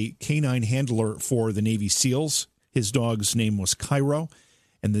as a canine handler for the Navy SEALs. His dog's name was Cairo,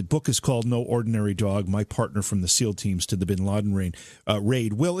 and the book is called No Ordinary Dog, My Partner from the SEAL Teams to the Bin Laden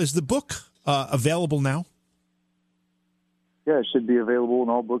Raid. Will, is the book available now? Yeah, it should be available in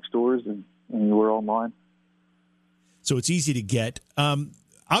all bookstores and anywhere online. So it's easy to get.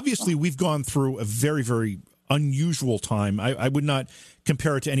 Obviously, we've gone through a very, very unusual time. I would not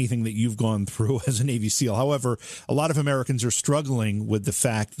compare it to anything that you've gone through as a Navy SEAL. However, a lot of Americans are struggling with the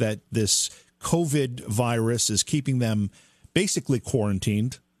fact that this COVID virus is keeping them basically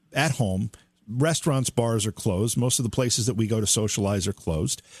quarantined, at home. Restaurants, bars are closed. Most of the places that we go to socialize are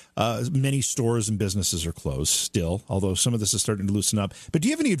closed. Many stores and businesses are closed still, although some of this is starting to loosen up. But do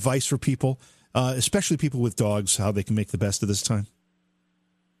you have any advice for people, especially people with dogs, how they can make the best of this time?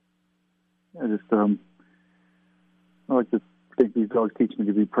 I like to think these dogs teach me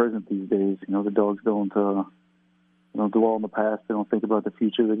to be present these days. You know, the dogs don't dwell on the past. They don't think about the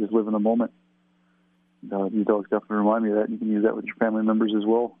future. They just live in the moment. These dogs definitely remind me of that. You can use that with your family members as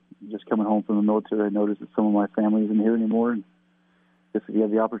well. Just coming home from the military, I noticed that some of my family isn't here anymore. And just if you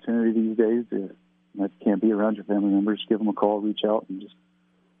have the opportunity these days, if you can't be around your family members, give them a call, reach out, and just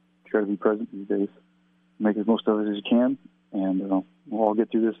try to be present these days. Make as most of it as you can, and we'll all get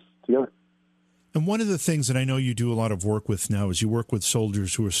through this together. And one of the things that I know you do a lot of work with now is you work with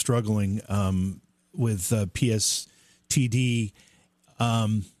soldiers who are struggling with PSTD,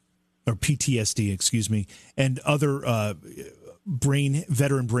 or PTSD, excuse me, and other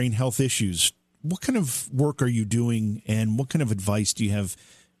veteran brain health issues. What kind of work are you doing, and what kind of advice do you have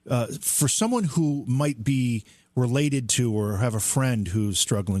for someone who might be related to or have a friend who's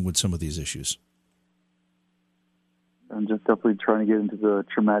struggling with some of these issues? I'm just definitely trying to get into the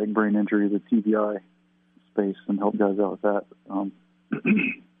traumatic brain injury, the TBI space, and help guys out with that. So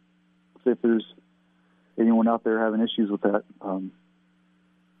if there's anyone out there having issues with that,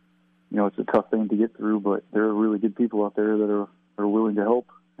 it's a tough thing to get through, but there are really good people out there that are willing to help,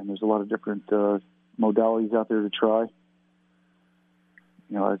 and there's a lot of different modalities out there to try.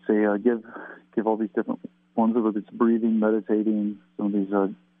 I'd say give all these different ones, whether it's breathing, meditating, some of these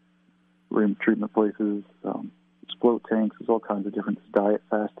brain treatment places, float tanks. There's all kinds of different diet,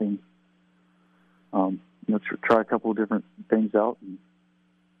 fasting. Try a couple of different things out and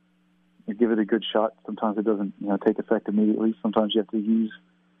give it a good shot. Sometimes it doesn't take effect immediately. Sometimes you have to use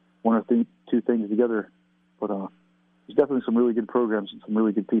one or two things together. But there's definitely some really good programs and some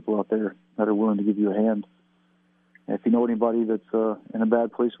really good people out there that are willing to give you a hand. And if you know anybody that's in a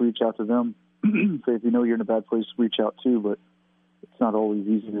bad place, reach out to them. Say if you know you're in a bad place, reach out too. But it's not always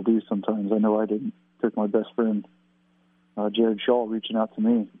easy to do sometimes. I know I didn't. It took my best friend, Jared Shaw, reaching out to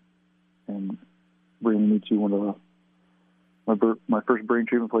me and bringing me to one of my first brain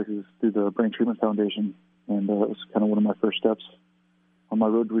treatment places through the Brain Treatment Foundation. And it was kind of one of my first steps on my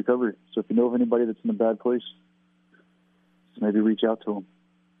road to recovery. So if you know of anybody that's in a bad place, just maybe reach out to them.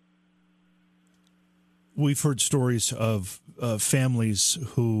 We've heard stories of families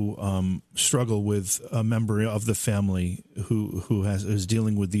who struggle with a member of the family who is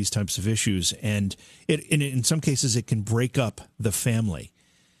dealing with these types of issues, and in some cases it can break up the family.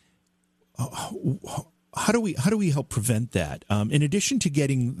 How do we help prevent that? In addition to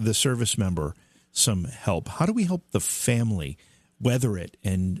getting the service member some help, how do we help the family weather it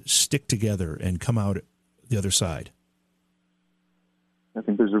and stick together and come out the other side? I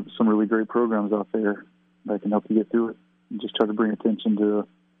think there's some really great programs out there that can help you get through it, and just try to bring attention to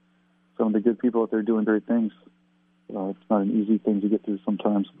some of the good people out there doing great things. It's not an easy thing to get through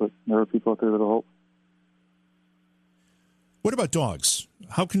sometimes, but there are people out there that will help. What about dogs?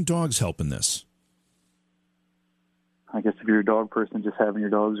 How can dogs help in this? I guess if you're a dog person, just having your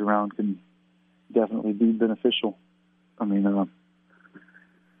dogs around can definitely be beneficial. I mean,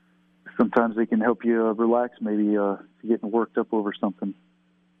 sometimes they can help you relax, maybe if you're getting worked up over something.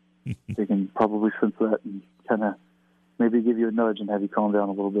 They can probably sense that and kind of maybe give you a nudge and have you calm down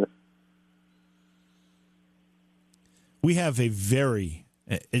a little bit. We have a very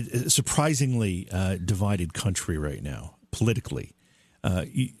surprisingly divided country right now, politically.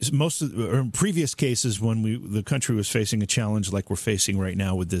 In previous cases, when the country was facing a challenge like we're facing right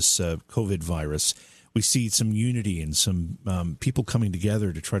now with this COVID virus, we see some unity and some people coming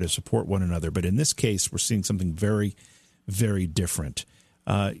together to try to support one another. But in this case, we're seeing something very, very different.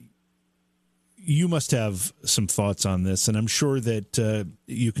 You must have some thoughts on this, and I'm sure that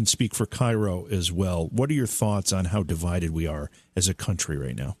you can speak for Cairo as well. What are your thoughts on how divided we are as a country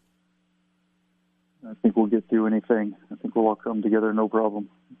right now? I think we'll get through anything. I think we'll all come together, no problem.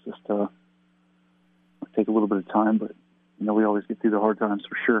 It's just it'll take a little bit of time, but we always get through the hard times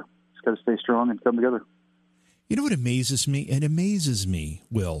for sure. Just got to stay strong and come together. You know what amazes me? It amazes me,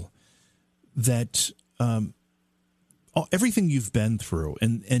 Will, that everything you've been through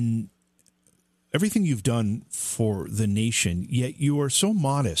and everything you've done for the nation, yet you are so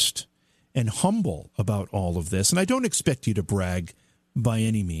modest and humble about all of this. And I don't expect you to brag by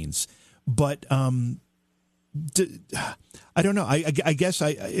any means, but I don't know. I guess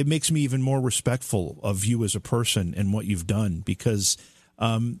it makes me even more respectful of you as a person and what you've done, because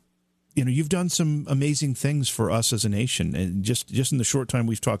you've done some amazing things for us as a nation. And just in the short time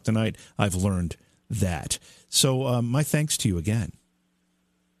we've talked tonight, I've learned that. So my thanks to you again.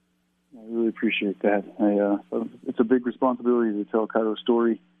 I really appreciate that. It's a big responsibility to tell Cairo's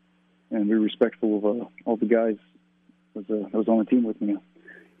story and be respectful of all the guys that was on the team with me.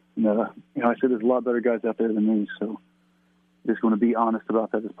 And, I said there's a lot better guys out there than me, so just want to be honest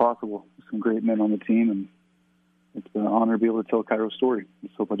about that as possible. There's some great men on the team, and it's an honor to be able to tell Cairo's story. I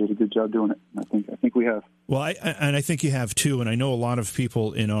just hope I did a good job doing it. And I think we have. Well, I think you have too, and I know a lot of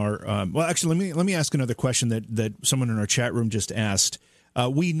people in our. Well, actually, let me ask another question that someone in our chat room just asked.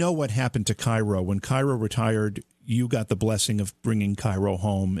 We know what happened to Cairo when Cairo retired. You got the blessing of bringing Cairo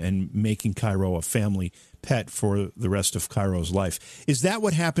home and making Cairo a family pet for the rest of Cairo's life. Is that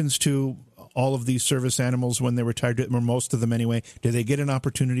what happens to all of these service animals when they're retired, or most of them anyway? Do they get an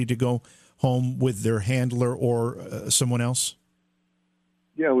opportunity to go home with their handler or someone else?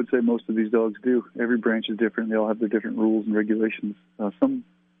 Yeah, I would say most of these dogs do. Every branch is different. They all have their different rules and regulations. Some,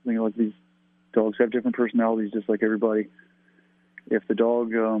 like these dogs have different personalities, just like everybody. If the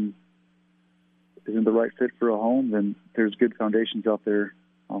dog isn't the right fit for a home, then there's good foundations out there.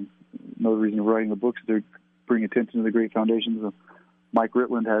 Another reason of writing the books is to bring attention to the great foundations. Mike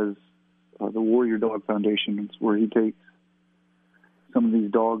Ritland has the Warrior Dog Foundation. It's where he takes some of these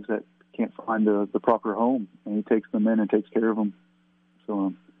dogs that can't find the proper home, and he takes them in and takes care of them.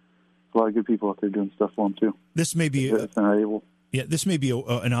 So there's a lot of good people out there doing stuff for them, too. This may be... this may be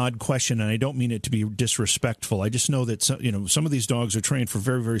an odd question, and I don't mean it to be disrespectful. I just know that some of these dogs are trained for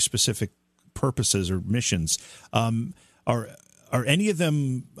very, very specific purposes or missions. Are any of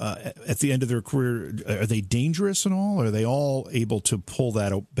them at the end of their career, are they dangerous at all? Or are they all able to pull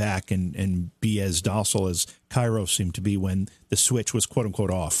that back and be as docile as Cairo seemed to be when the switch was quote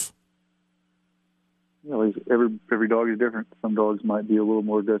unquote off? Every dog is different. Some dogs might be a little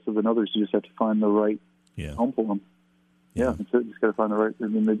more aggressive than others. You just have to find the right home for them. Yeah, that's it. Just got to find the right. I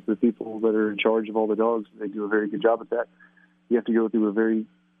mean, the people that are in charge of all the dogs, they do a very good job at that. You have to go through a very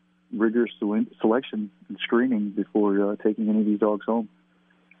rigorous selection and screening before taking any of these dogs home.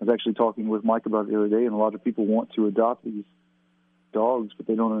 I was actually talking with Mike about it the other day, and a lot of people want to adopt these dogs, but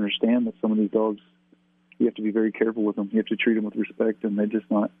they don't understand that some of these dogs, you have to be very careful with them. You have to treat them with respect, and they're just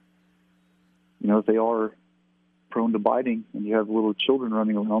not, if they are prone to biting and you have little children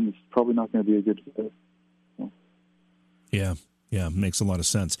running around, it's probably not going to be a good fit. Yeah, makes a lot of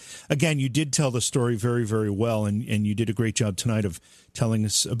sense. Again, you did tell the story very, very well, and you did a great job tonight of telling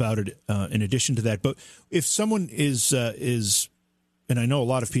us about it in addition to that. But if someone is, and I know a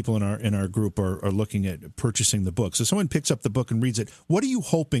lot of people in our group are looking at purchasing the book. So someone picks up the book and reads it. What are you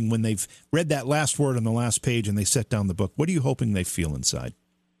hoping when they've read that last word on the last page and they set down the book? What are you hoping they feel inside?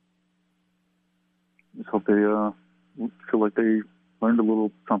 Just hope they feel like they learned a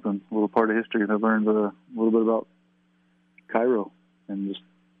little something, a little part of history. They learned a little bit about Cairo and just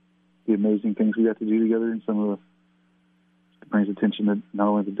the amazing things we got to do together, and some of it brings attention to not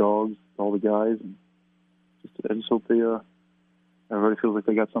only the dogs, all the guys, and I just hope everybody feels like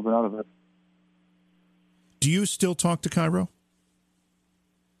they got something out of it. Do you still talk to Cairo?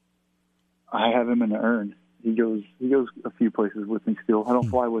 I have him in the urn. He goes a few places with me still. I don't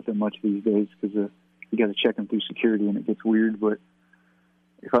fly with him much these days because you got to check him through security and it gets weird, but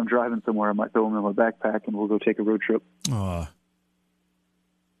if I'm driving somewhere, I might throw him in my backpack and we'll go take a road trip. Well,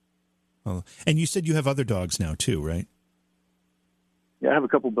 and you said you have other dogs now too, right? Yeah, I have a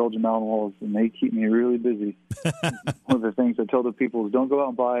couple Belgian Malinois, and they keep me really busy. One of the things I tell the people is don't go out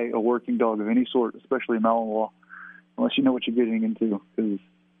and buy a working dog of any sort, especially a Malinois, unless you know what you're getting into, because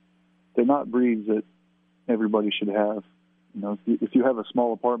they're not breeds that everybody should have. If you have a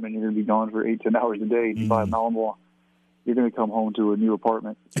small apartment, you're going to be gone for 8-10 hours a day. If you buy a Malinois, you're going to come home to a new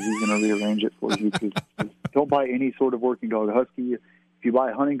apartment because he's going to rearrange it for you. Don't buy any sort of working dog. A husky, if you buy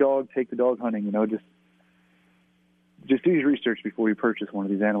a hunting dog, take the dog hunting. Just do your research before you purchase one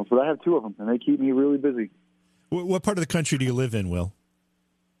of these animals. But I have two of them, and they keep me really busy. What part of the country do you live in, Will?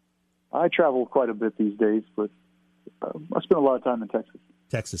 I travel quite a bit these days, but I spend a lot of time in Texas.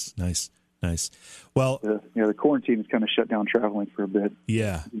 Texas, nice. Well, the quarantine has kind of shut down traveling for a bit.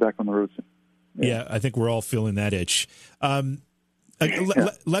 Yeah, back on the road. Yeah, I think we're all feeling that itch.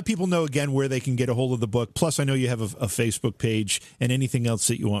 Let people know again where they can get a hold of the book. Plus, I know you have a Facebook page and anything else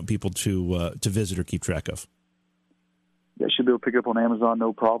that you want people to visit or keep track of. Yeah, should be able to pick it up on Amazon,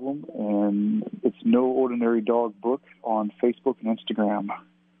 no problem. And it's No Ordinary Dog Book on Facebook and Instagram.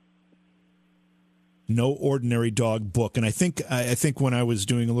 No Ordinary Dog Book. And I think when I was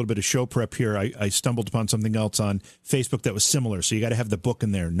doing a little bit of show prep here, I stumbled upon something else on Facebook that was similar. So you got to have the book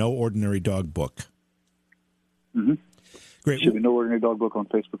in there. No Ordinary Dog Book. Mm-hmm. Great. Should be No Ordinary Dog Book on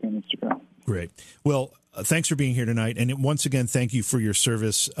Facebook and Instagram. Great. Well, thanks for being here tonight. And once again, thank you for your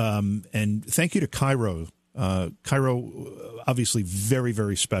service. And thank you to Cairo. Cairo, obviously very,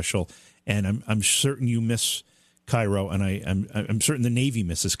 very special. And I'm certain you miss Cairo, and I'm certain the Navy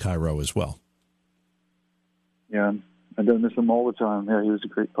misses Cairo as well. Yeah, I don't miss him all the time. Yeah, he was a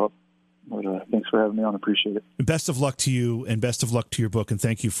great pup. But, thanks for having me on. Appreciate it. Best of luck to you, and best of luck to your book, and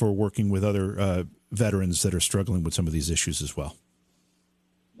thank you for working with other veterans that are struggling with some of these issues as well.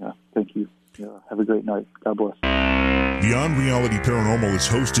 Yeah, thank you. Yeah, have a great night. God bless. Beyond Reality Paranormal is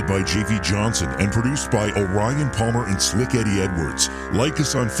hosted by J.V. Johnson and produced by Orion Palmer and Slick Eddie Edwards. Like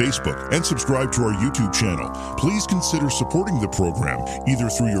us on Facebook and subscribe to our YouTube channel. Please consider supporting the program either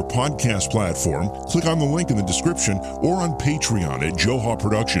through your podcast platform, click on the link in the description, or on Patreon at Joha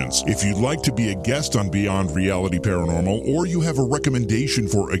Productions. If you'd like to be a guest on Beyond Reality Paranormal, or you have a recommendation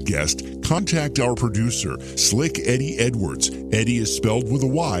for a guest, contact our producer, Slick Eddie Edwards. Eddie is spelled with a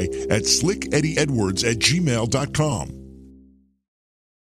Y at slickeddieedwards@gmail.com.